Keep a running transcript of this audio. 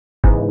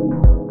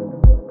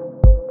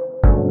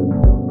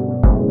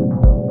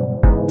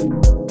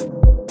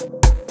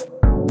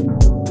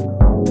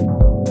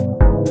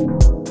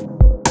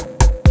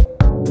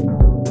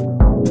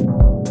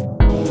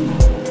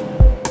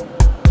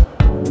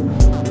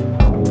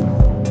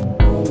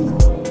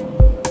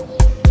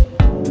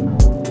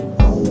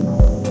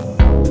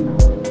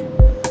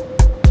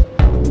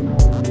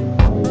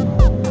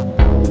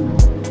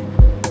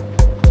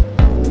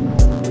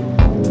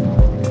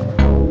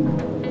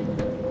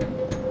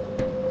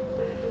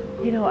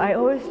You know, I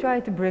always try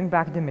to bring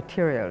back the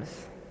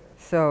materials.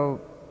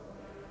 So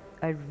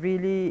I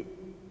really,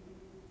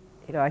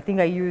 you know, I think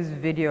I use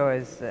video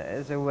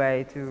as a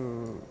way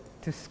to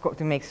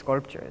make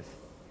sculptures.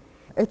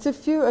 It's a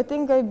few, I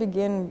think I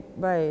begin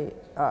by,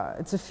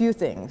 it's a few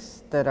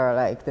things that are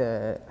like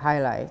the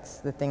highlights,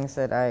 the things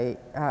that I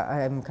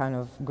am kind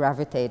of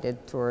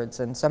gravitated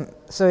towards. And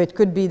so it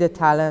could be the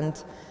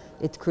talent,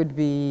 it could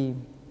be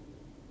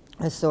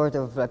a sort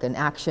of like an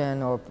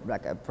action or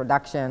like a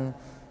production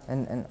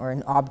or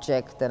an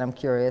object that I'm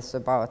curious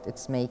about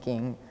its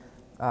making,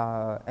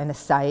 and a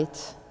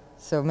site.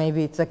 So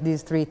maybe it's like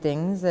these three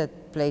things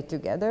that play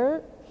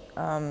together.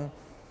 And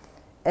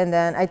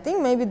then I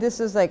think maybe this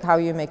is like how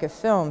you make a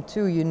film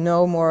too. You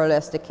know more or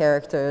less the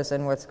characters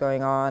and what's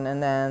going on,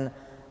 and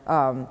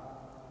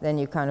then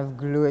you kind of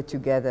glue it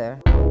together.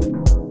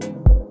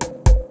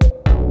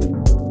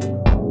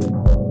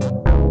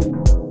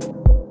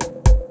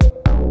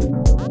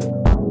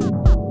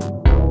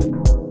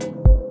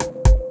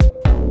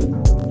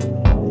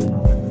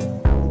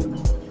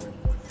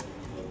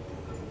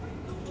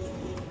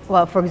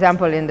 Well, for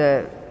example, in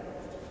the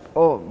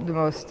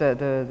oldest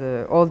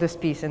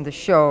piece in the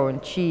show,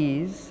 in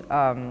Cheese,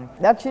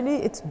 actually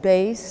it's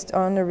based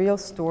on a real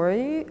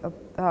story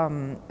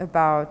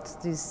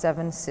about these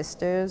 7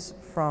 sisters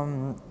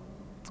from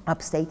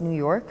upstate New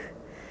York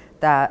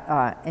that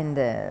in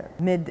the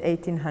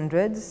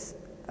mid-1800s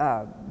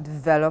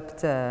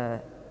developed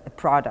a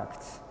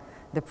product.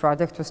 The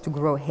product was to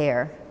grow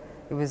hair.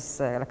 It was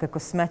like a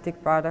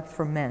cosmetic product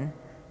for men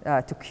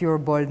to cure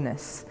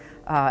baldness.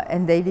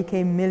 And they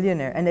became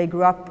millionaires, and they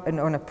grew up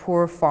on a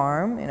poor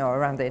farm, you know,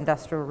 around the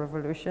Industrial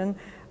Revolution,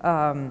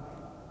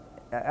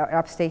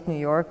 upstate New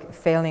York,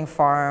 failing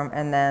farm,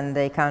 and then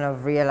they kind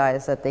of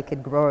realized that they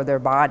could grow their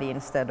body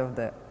instead of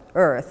the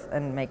earth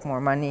and make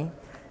more money.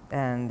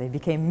 And they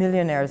became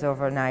millionaires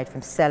overnight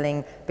from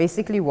selling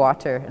basically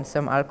water and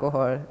some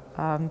alcohol,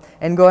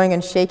 and going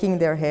and shaking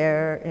their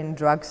hair in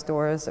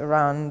drugstores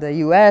around the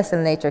US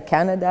and later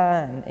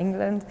Canada and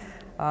England.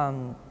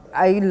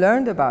 I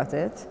learned about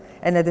it.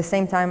 And at the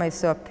same time, I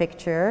saw a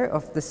picture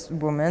of this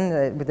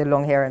woman with the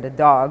long hair and a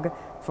dog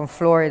from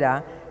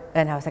Florida.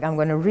 And I was like, I'm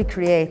going to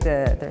recreate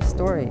their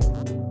story.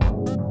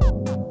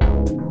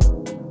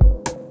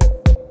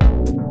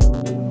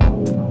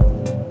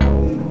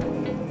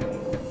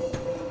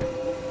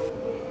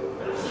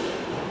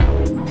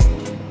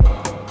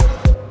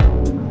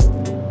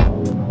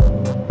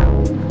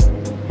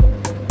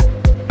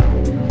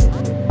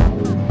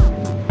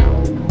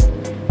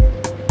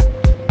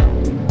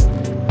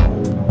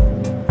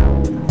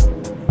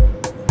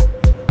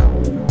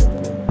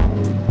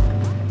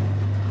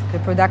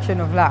 Production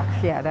of luck,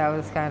 yeah, that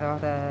was kind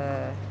of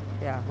the,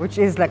 yeah, which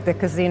is like the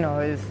casino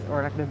is,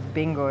 or like the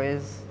bingo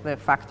is the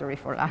factory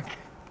for luck.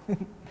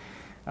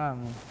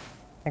 And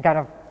kind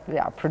of,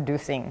 yeah,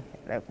 producing,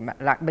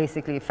 like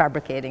basically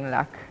fabricating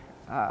luck.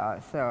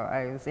 So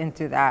I was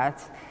into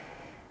that.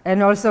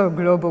 And also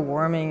global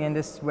warming in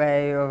this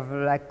way of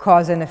like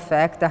cause and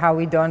effect, how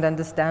we don't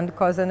understand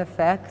cause and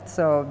effect.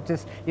 So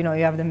just, you know,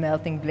 you have the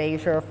melting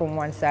glacier from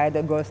one side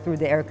that goes through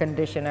the air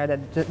conditioner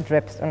that just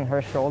drips on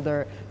her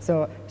shoulder.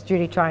 So it's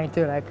really trying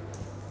to like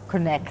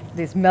connect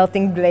this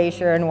melting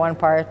glacier in one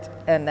part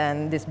and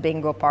then this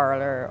bingo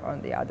parlor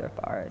on the other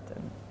part.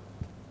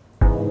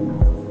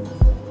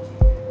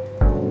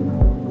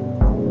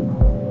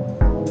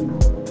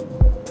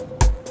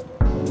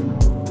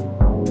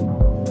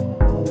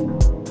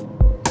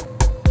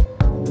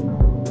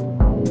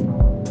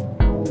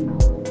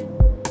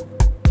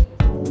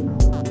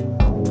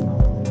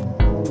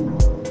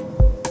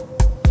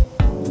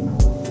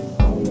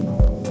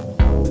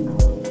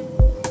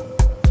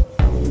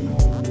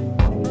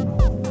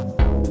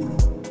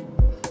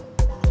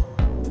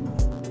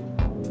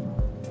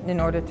 In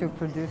order to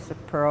produce a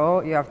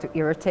pearl, you have to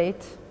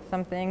irritate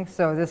something.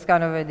 So this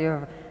kind of idea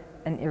of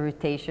an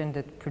irritation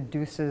that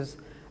produces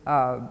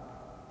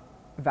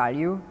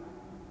value,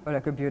 or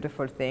like a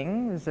beautiful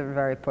thing, is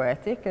very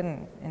poetic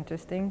and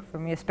interesting for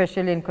me,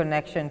 especially in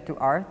connection to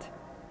art.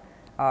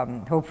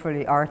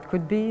 Hopefully art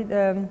could be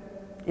the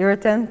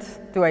irritant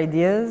to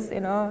ideas,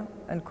 you know,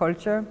 and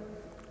culture.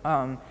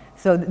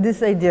 So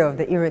this idea of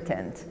the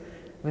irritant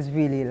was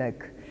really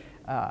like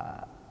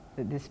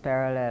this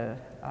parallel.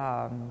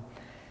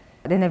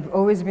 Then I've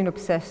always been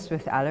obsessed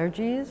with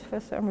allergies for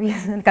some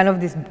reason, kind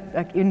of this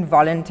like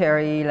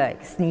involuntary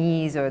like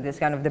sneeze or this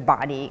kind of the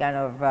body kind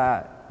of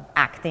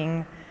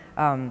acting.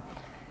 And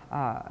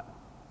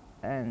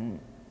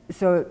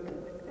so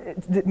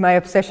my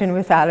obsession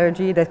with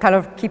allergy that kind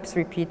of keeps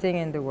repeating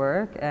in the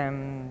work,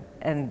 and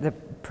the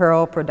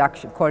pearl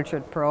production,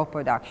 cultured pearl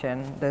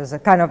production, there's a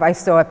kind of, I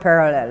saw a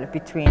parallel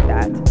between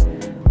that.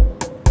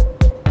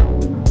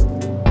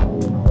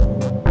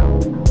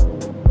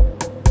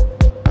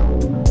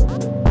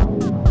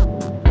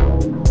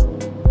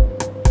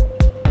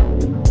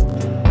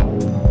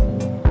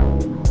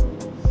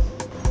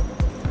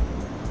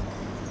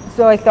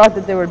 So I thought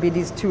that there would be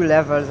these 2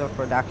 levels of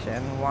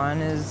production.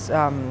 One is,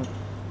 I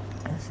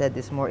said,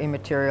 this more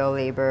immaterial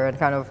labor and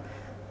kind of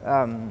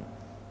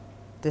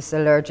this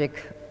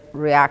allergic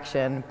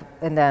reaction,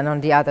 and then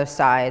on the other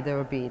side there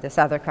will be this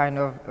other kind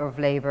of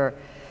labor,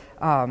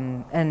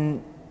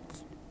 and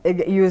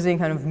using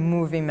kind of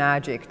movie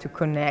magic to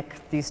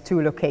connect these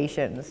two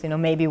locations. You know,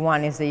 maybe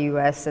one is the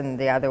US and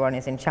the other one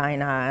is in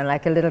China, and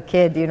like a little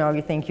kid, you know,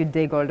 you think you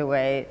dig all the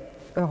way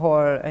a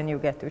hole and you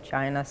get to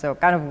China. So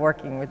kind of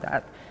working with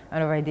that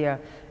kind of idea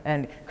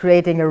and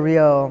creating a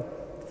real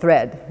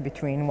thread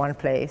between one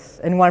place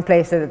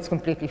that it's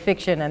completely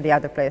fiction and the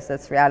other place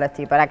that's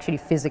reality, but actually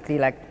physically,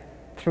 like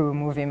through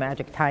movie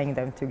magic, tying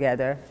them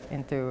together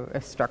into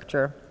a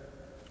structure.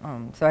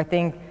 So I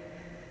think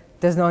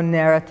there's no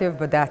narrative,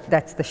 but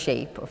that's the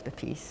shape of the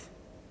piece.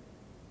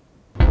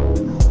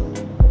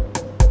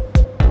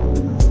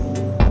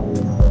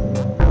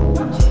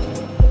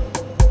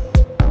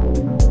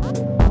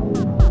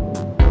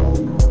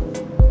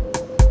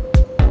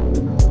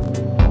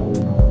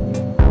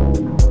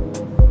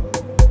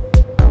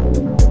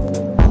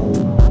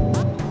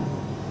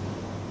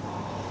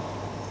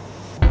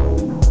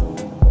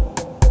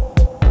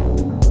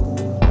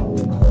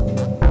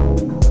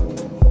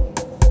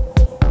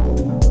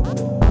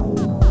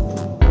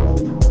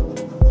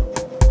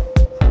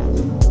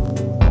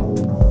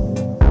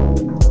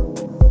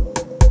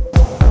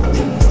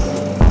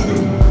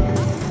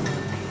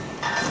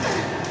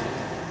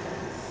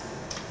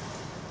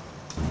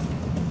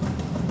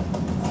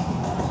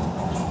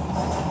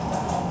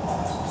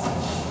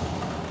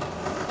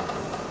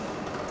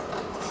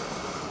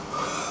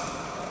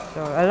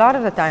 So a lot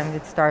of the time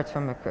it starts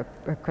from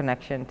a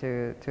connection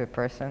to a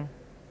person.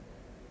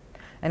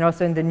 And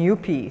also in the new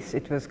piece,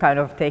 it was kind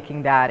of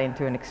taking that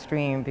into an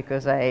extreme,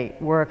 because I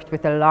worked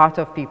with a lot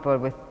of people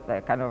with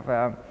kind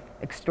of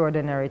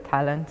extraordinary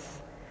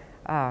talents.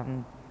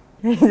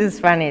 It's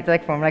funny, it's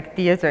like from like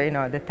theater, you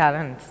know, the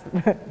talents.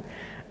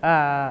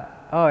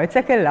 Oh, it's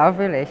like a love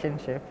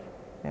relationship,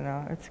 you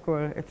know, it's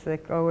cool. It's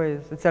like always,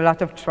 it's a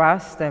lot of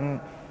trust,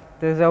 and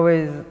there's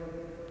always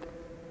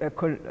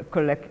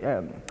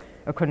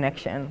a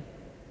connection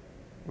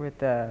with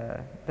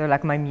they're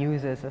like my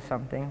muses or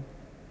something.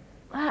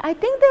 I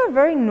think they're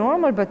very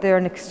normal, but they're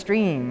an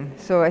extreme.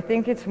 So I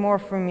think it's more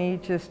for me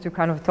just to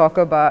kind of talk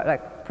about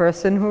like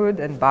personhood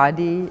and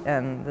body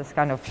and this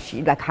kind of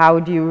like how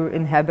do you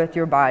inhabit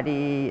your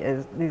body,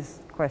 is these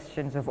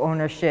questions of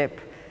ownership.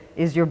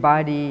 Is your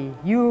body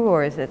you,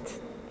 or is it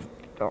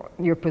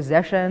your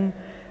possession?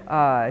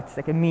 It's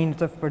like a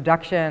means of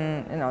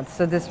production, you know,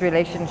 so this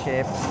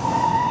relationship.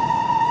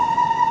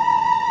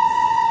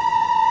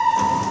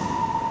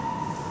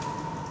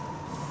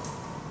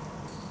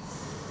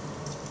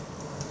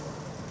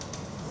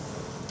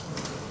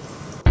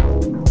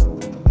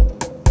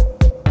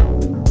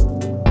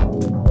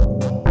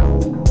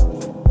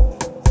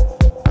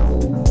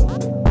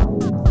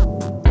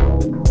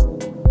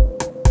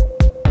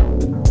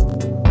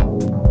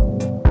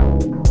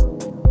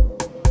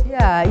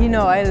 You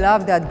know, I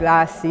love that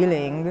glass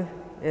ceiling,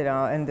 you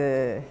know, in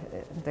the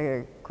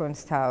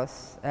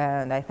Kunsthaus,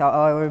 and I thought,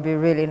 oh, it would be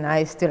really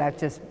nice to like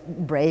just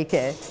break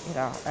it, you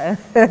know.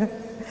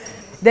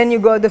 Then you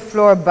go the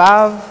floor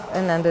above,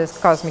 and then there's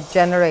cosmic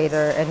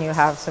generator, and you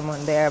have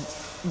someone there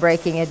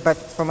breaking it, but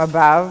from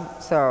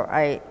above. So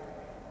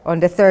on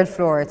the third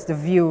floor, it's the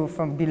view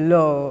from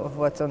below of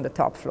what's on the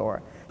top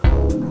floor.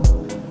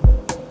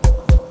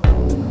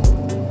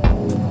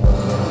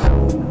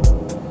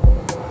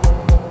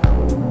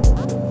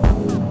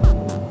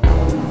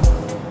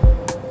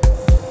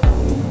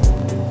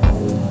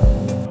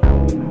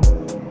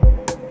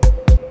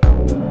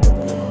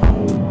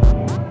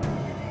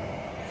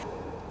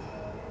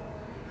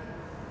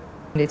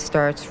 It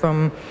starts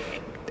from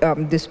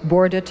this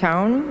border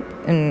town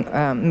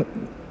in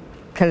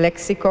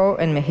Calexico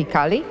and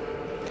Mexicali.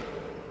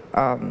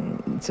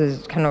 It's a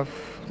kind of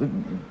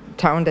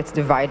town that's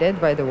divided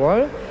by the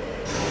wall.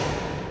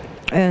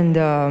 And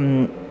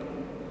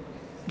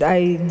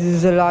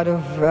there's a lot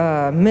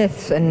of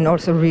myths and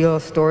also real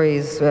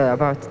stories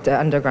about the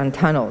underground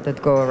tunnel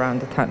that go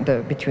around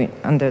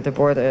under the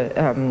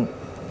border.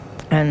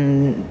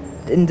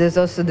 And there's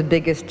also the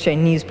biggest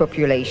Chinese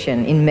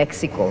population in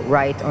Mexico,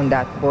 right on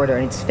that border.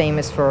 And it's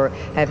famous for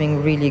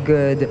having really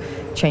good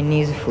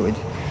Chinese food.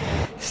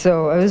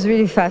 So I was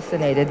really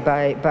fascinated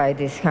by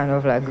this kind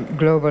of like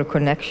global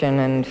connection.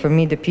 And for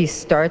me, the piece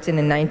starts in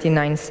a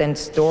 99-cent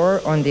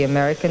store on the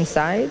American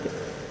side,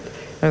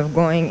 of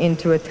going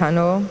into a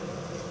tunnel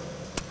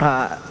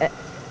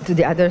to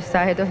the other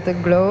side of the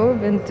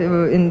globe,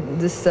 in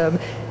this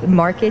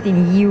market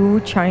in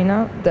Yiwu,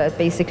 China, that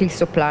basically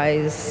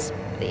supplies,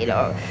 you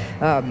know,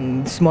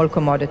 small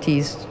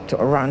commodities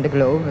around the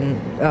globe, and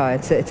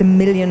it's 1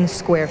 million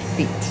square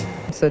feet.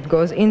 So it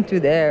goes into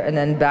there and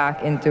then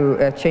back into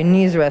a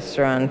Chinese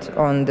restaurant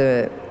on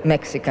the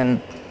Mexican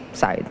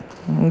side.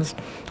 And it's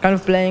kind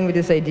of playing with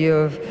this idea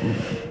of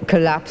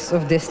collapse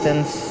of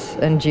distance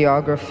and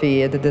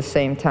geography at the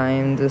same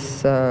time,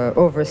 this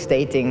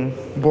overstating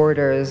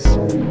borders.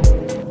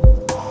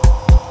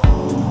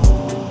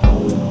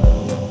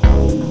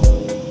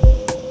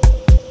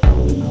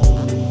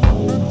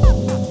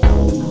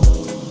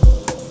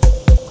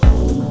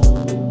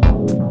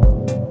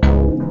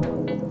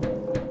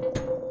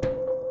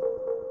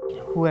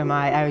 who am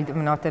I?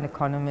 I'm not an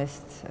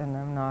economist,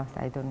 and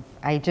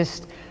I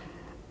just,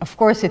 of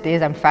course it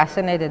is, I'm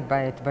fascinated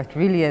by it, but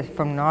really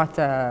from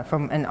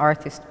an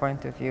artist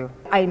point of view.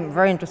 I'm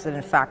very interested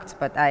in facts,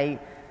 but I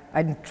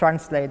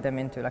translate them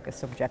into like a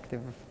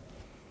subjective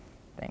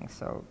thing,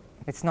 so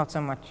it's not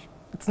so much,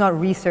 it's not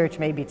research,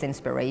 maybe it's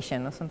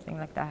inspiration or something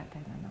like that, I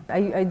don't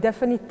know. I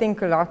definitely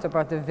think a lot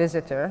about the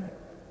visitor,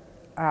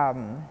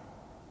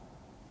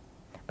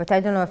 but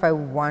I don't know if I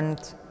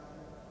want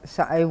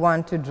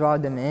to draw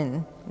them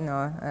in, you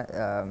know,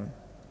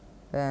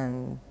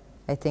 and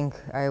I think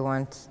I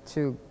want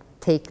to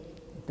take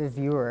the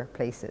viewer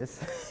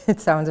places. It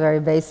sounds very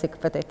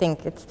basic, but I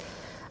think it's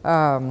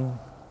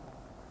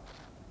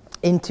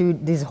into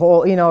this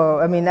whole, you know,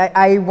 I mean,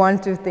 I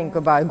want to think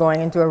about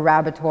going into a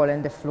rabbit hole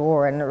in the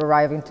floor and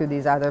arriving to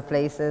these other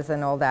places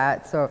and all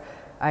that. So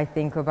I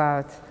think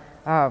about,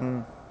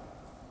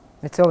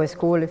 it's always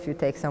cool if you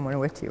take someone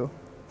with you.